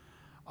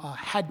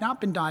 had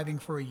not been diving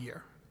for a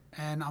year.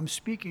 And I'm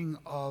speaking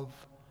of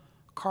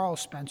Carl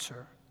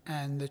Spencer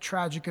and the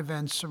tragic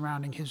events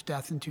surrounding his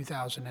death in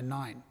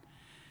 2009.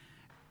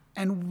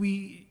 And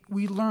we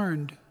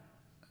learned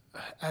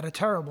at a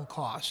terrible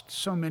cost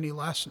so many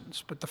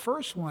lessons. But the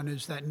first one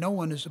is that no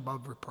one is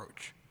above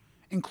reproach,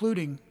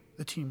 including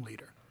the team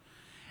leader.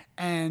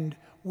 And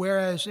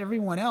whereas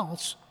everyone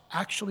else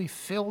actually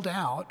filled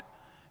out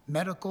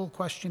medical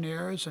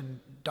questionnaires and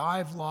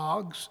dive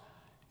logs,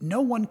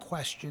 no one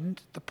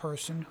questioned the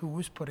person who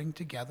was putting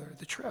together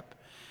the trip.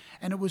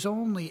 And it was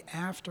only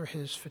after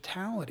his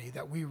fatality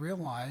that we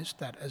realized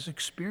that, as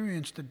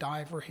experienced a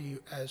diver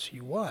as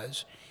he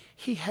was,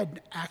 he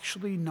had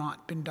actually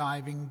not been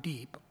diving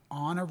deep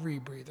on a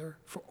rebreather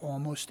for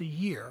almost a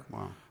year.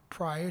 Wow.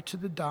 Prior to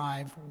the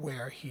dive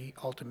where he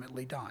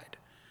ultimately died.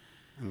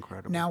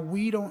 Incredible. Now,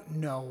 we don't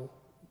know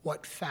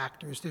what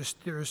factors,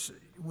 there's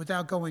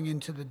without going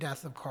into the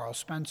death of Carl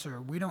Spencer,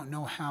 we don't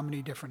know how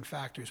many different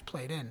factors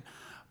played in,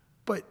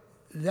 but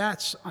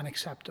that's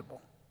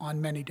unacceptable on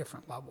many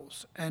different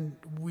levels. And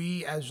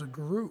we as a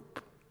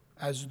group,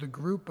 as the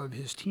group of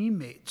his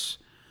teammates,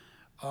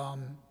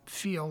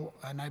 feel,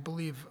 and I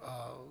believe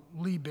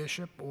Lee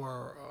Bishop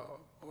or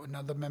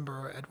another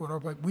member, Edward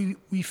Orbeck, we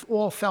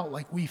all felt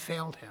like we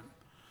failed him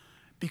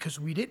because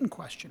we didn't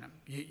question him.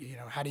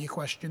 How do you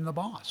question the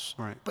boss?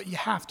 Right. But you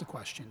have to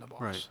question the boss.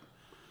 Right.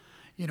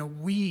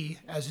 We,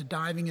 as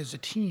a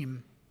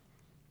team,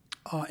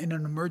 in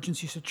an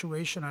emergency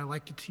situation, I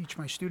like to teach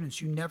my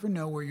students, you never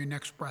know where your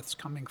next breath's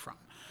coming from.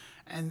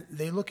 And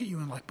they look at you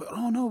and like, but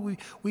oh no,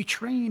 we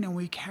train and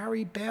we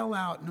carry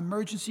bailout and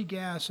emergency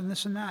gas and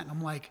this and that. And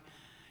I'm like,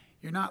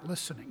 you're not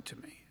listening to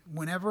me.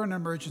 Whenever an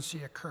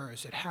emergency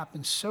occurs, it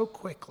happens so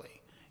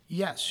quickly.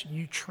 Yes,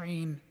 you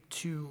train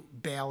to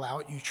bail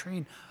out, you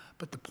train,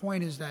 but the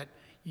point is that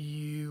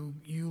you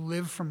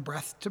live from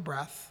breath to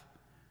breath,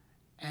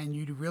 and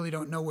you really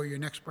don't know where your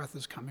next breath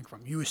is coming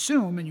from. You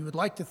assume, and you would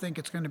like to think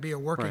it's going to be a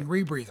working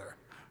rebreather.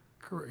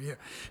 Yeah.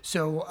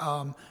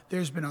 So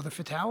there's been other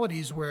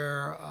fatalities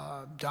where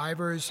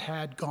divers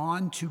had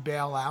gone to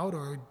bail out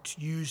or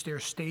to use their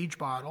stage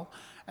bottle,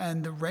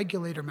 and the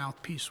regulator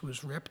mouthpiece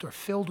was ripped or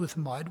filled with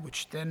mud,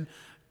 which then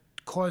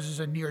causes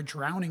a near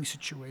drowning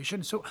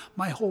situation. So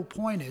my whole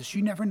point is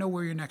you never know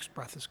where your next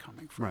breath is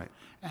coming from. Right.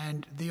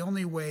 And the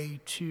only way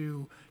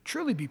to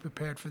truly be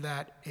prepared for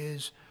that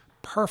is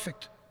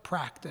perfect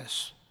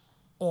practice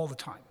all the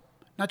time.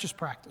 Not just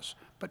practice,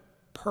 but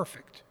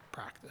perfect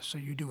practice. So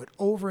you do it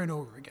over and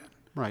over again.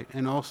 Right.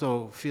 And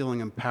also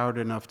feeling empowered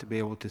enough to be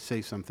able to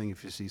say something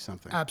if you see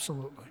something.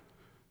 Absolutely.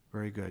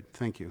 Very good.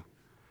 Thank you.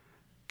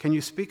 Can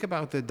you speak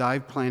about the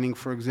dive planning,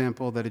 for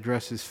example, that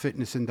addresses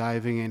fitness in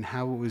diving and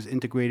how it was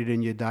integrated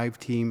in your dive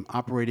team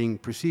operating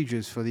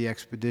procedures for the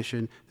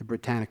expedition, the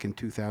Britannic, in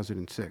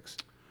 2006?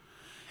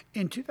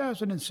 In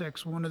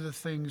 2006, one of the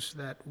things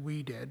that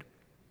we did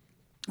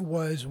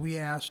was we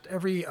asked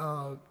every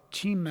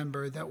team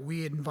member that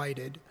we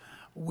invited,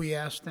 we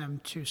asked them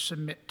to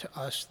submit to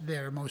us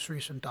their most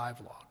recent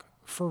dive log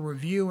for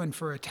review and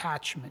for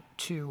attachment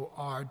to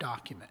our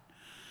document.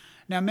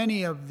 Now,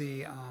 many of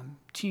the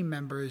team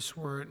members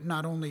were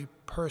not only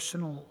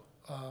personal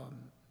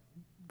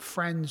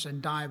friends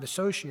and dive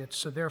associates,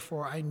 so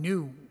therefore I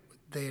knew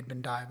they had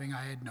been diving,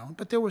 I had known,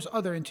 but there was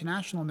other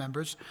international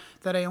members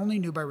that I only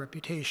knew by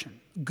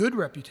reputation. Good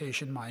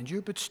reputation, mind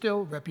you, but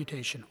still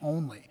reputation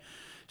only.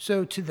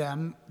 So to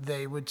them,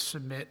 they would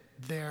submit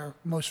their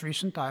most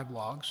recent dive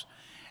logs,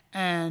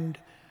 and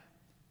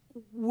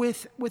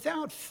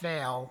without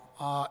fail,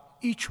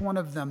 each one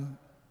of them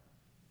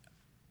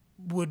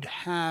would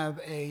have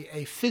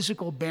a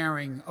physical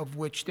bearing of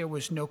which there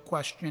was no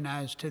question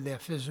as to their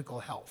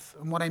physical health.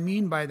 And what I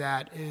mean by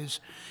that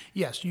is,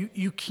 yes,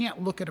 you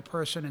can't look at a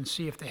person and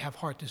see if they have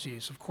heart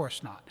disease, of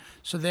course not.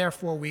 So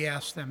therefore, we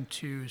asked them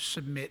to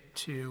submit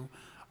to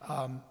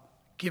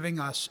giving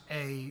us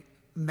a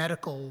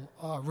medical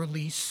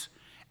release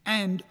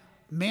and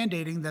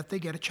mandating that they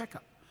get a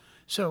checkup.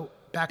 So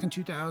back in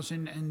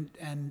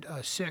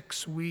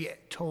 2006, we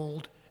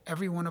told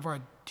every one of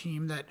our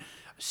team that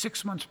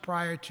 6 months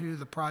prior to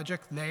the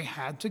project, they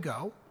had to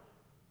go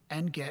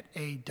and get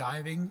a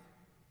diving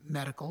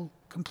medical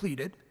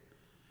completed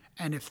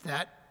And if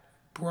that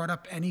brought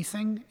up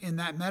anything in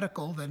that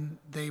medical, then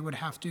they would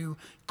have to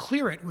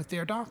clear it with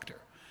their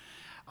doctor.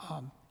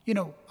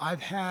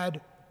 I've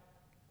had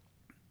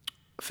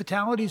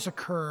fatalities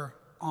occur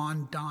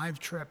on dive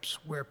trips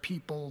where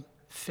people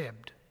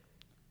fibbed.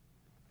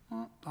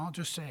 Well, I'll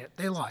just say it.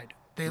 They lied.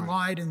 They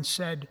lied and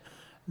said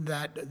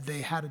that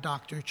they had a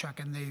doctor check,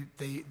 and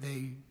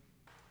they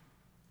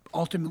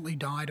ultimately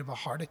died of a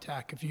heart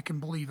attack, if you can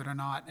believe it or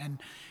not.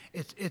 And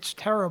it's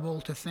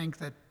terrible to think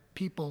that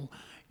people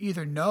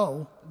either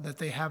know that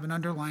they have an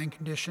underlying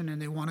condition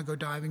and they want to go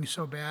diving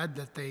so bad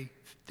that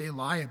they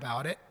lie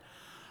about it.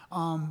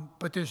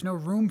 But there's no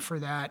room for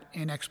that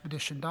in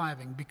expedition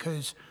diving,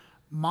 because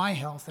my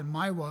health and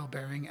my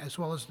well-being, as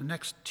well as the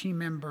next team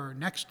member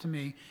next to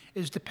me,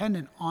 is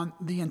dependent on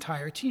the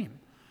entire team.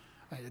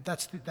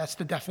 That's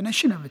the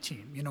definition of a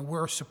team.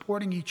 We're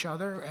supporting each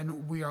other,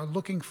 and we are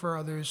looking for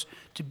others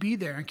to be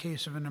there in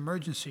case of an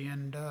emergency.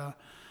 And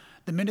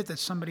the minute that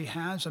somebody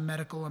has a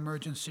medical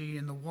emergency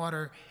in the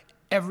water,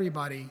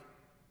 everybody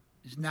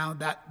is now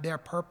that their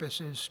purpose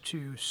is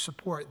to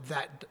support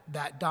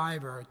that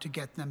diver to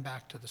get them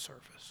back to the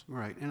surface.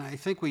 Right, and I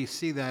think we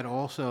see that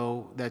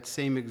also, that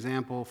same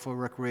example for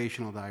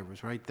recreational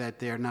divers, right? That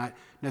they're not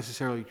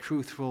necessarily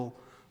truthful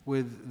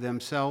with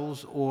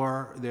themselves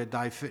or their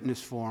dive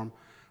fitness form.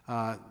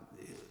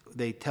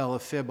 They tell a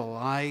fib, a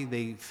lie,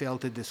 they fail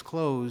to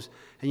disclose,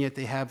 and yet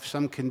they have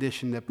some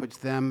condition that puts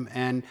them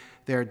and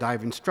their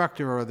dive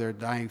instructor or their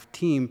dive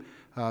team,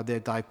 their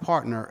dive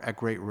partner, at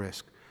great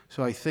risk.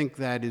 So I think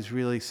that is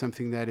really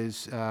something that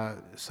is,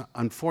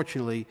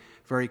 unfortunately,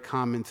 very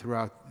common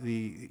throughout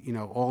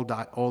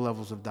all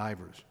levels of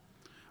divers.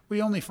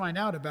 We only find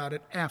out about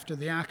it after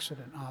the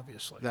accident,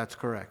 obviously. That's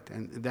correct,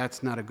 and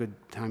that's not a good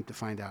time to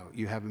find out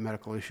you have a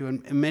medical issue.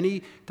 And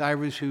many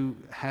divers who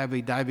have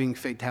a diving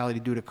fatality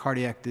due to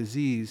cardiac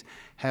disease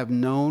have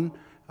known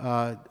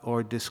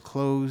or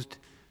disclosed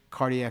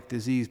cardiac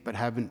disease but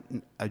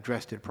haven't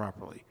addressed it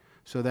properly.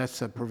 So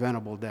that's a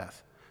preventable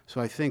death.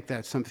 So I think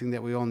that's something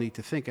that we all need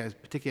to think as,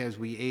 particularly as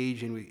we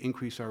age and we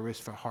increase our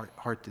risk for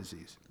heart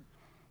disease.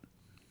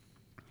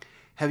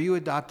 Have you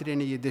adopted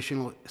any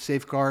additional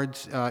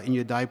safeguards in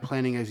your dive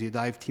planning as your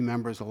dive team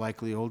members are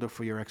likely older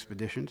for your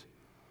expeditions?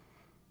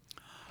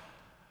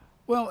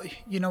 Well,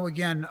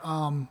 again,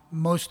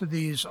 most of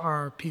these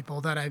are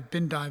people that I've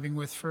been diving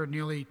with for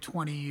nearly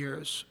 20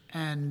 years.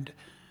 And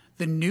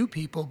the new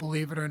people,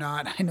 believe it or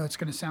not, I know it's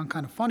going to sound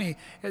kind of funny,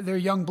 they're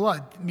young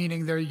blood,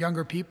 meaning they're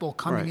younger people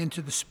coming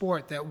into the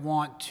sport that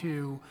want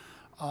to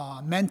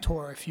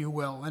mentor, if you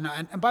will.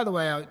 And by the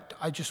way,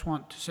 I just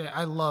want to say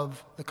I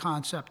love the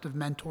concept of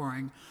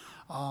mentoring.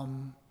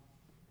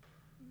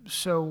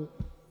 So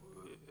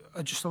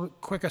just a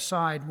quick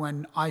aside,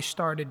 when I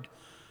started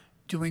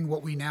doing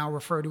what we now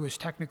refer to as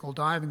technical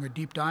diving or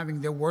deep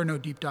diving, there were no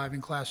deep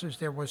diving classes.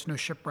 There was no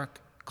shipwreck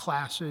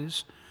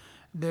classes.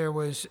 There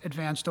was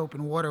advanced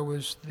open water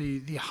was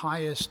the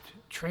highest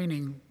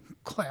training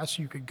class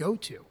you could go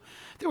to.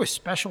 There were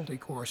specialty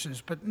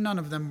courses, but none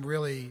of them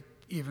really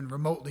even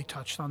remotely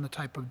touched on the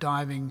type of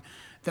diving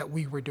that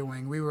we were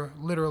doing. We were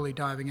literally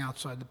diving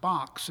outside the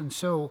box. And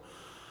so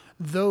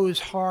those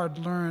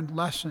hard-learned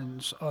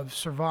lessons of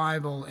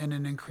survival in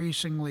an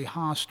increasingly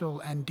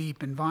hostile and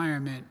deep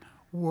environment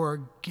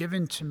were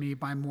given to me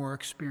by more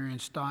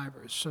experienced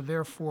divers. So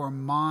therefore,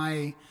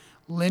 my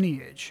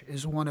lineage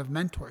is one of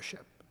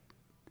mentorship.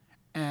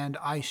 And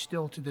I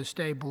still, to this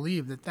day,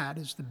 believe that that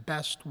is the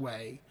best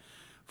way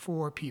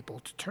for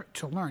people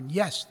to learn.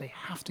 Yes, they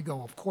have to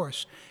go, of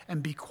course,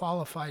 and be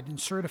qualified and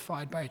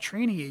certified by a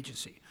training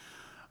agency.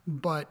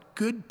 But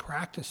good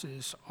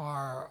practices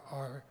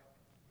are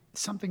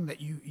something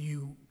that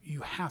you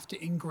have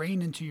to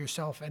ingrain into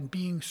yourself, and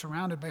being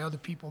surrounded by other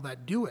people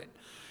that do it.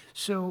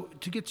 So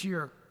to get to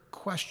your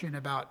question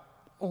about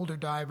older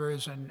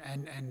divers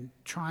and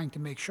trying to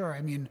make sure,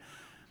 I mean,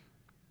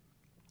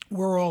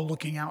 we're all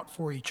looking out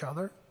for each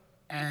other.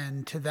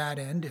 And to that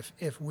end,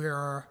 if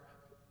we're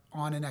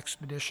on an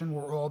expedition,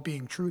 we're all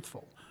being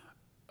truthful.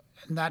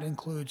 And that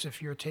includes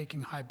if you're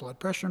taking high blood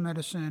pressure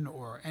medicine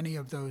or any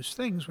of those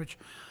things, which,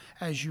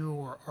 as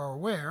you are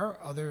aware,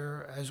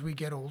 as we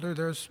get older,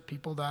 there's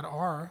people that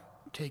are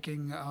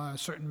taking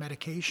certain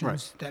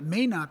medications that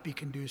may not be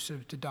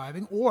conducive to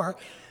diving, or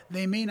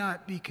they may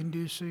not be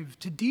conducive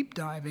to deep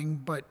diving,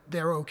 but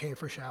they're okay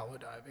for shallow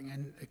diving,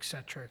 and et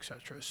cetera, et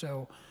cetera.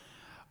 So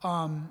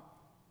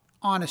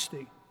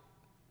honesty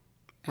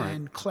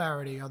and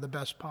clarity are the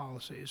best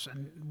policies.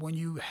 And when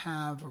you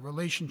have a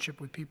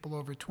relationship with people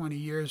over 20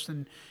 years,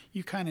 then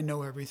you kind of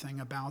know everything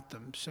about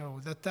them.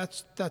 So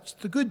that's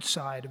the good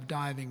side of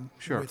diving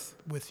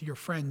with your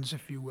friends,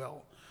 if you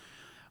will.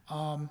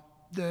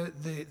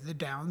 The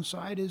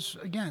downside is,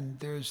 again,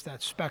 there's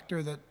that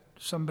specter that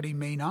somebody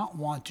may not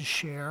want to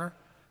share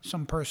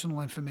some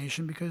personal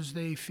information because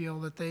they feel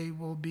that they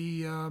will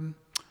be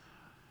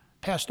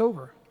passed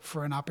over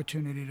for an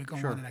opportunity to go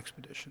on an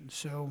expedition.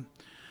 So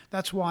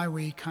that's why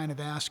we kind of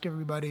ask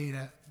everybody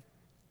to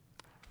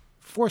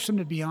force them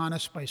to be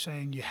honest by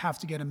saying you have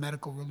to get a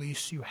medical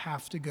release, you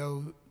have to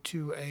go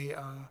to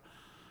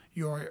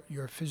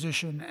your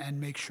physician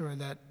and make sure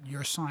that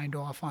you're signed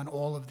off on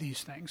all of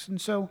these things. And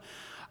so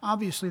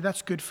obviously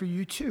that's good for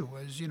you too,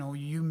 as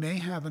you may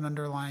have an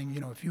underlying,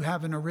 if you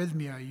have an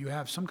arrhythmia, you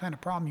have some kind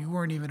of problem you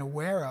weren't even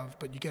aware of,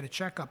 but you get a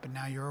checkup and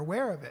now you're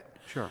aware of it.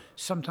 Sure.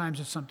 Sometimes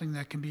it's something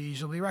that can be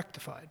easily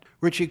rectified.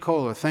 Richie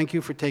Kohler, thank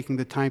you for taking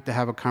the time to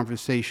have a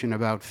conversation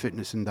about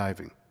fitness and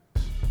diving.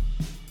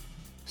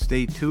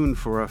 Stay tuned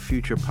for a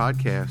future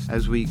podcast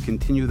as we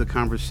continue the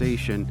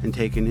conversation and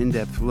take an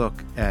in-depth look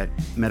at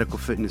medical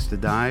fitness to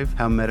dive,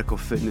 how medical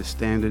fitness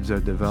standards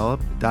are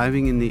developed,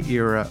 diving in the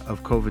era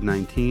of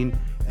COVID-19,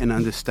 and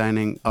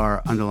understanding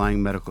our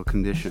underlying medical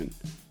condition.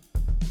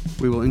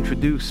 We will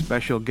introduce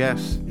special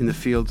guests in the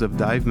fields of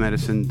dive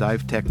medicine,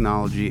 dive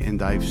technology, and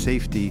dive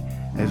safety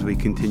as we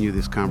continue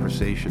this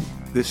conversation.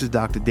 This is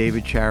Dr.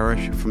 David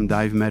Charash from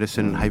Dive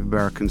Medicine and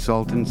Hyperbaric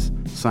Consultants,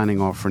 signing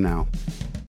off for now.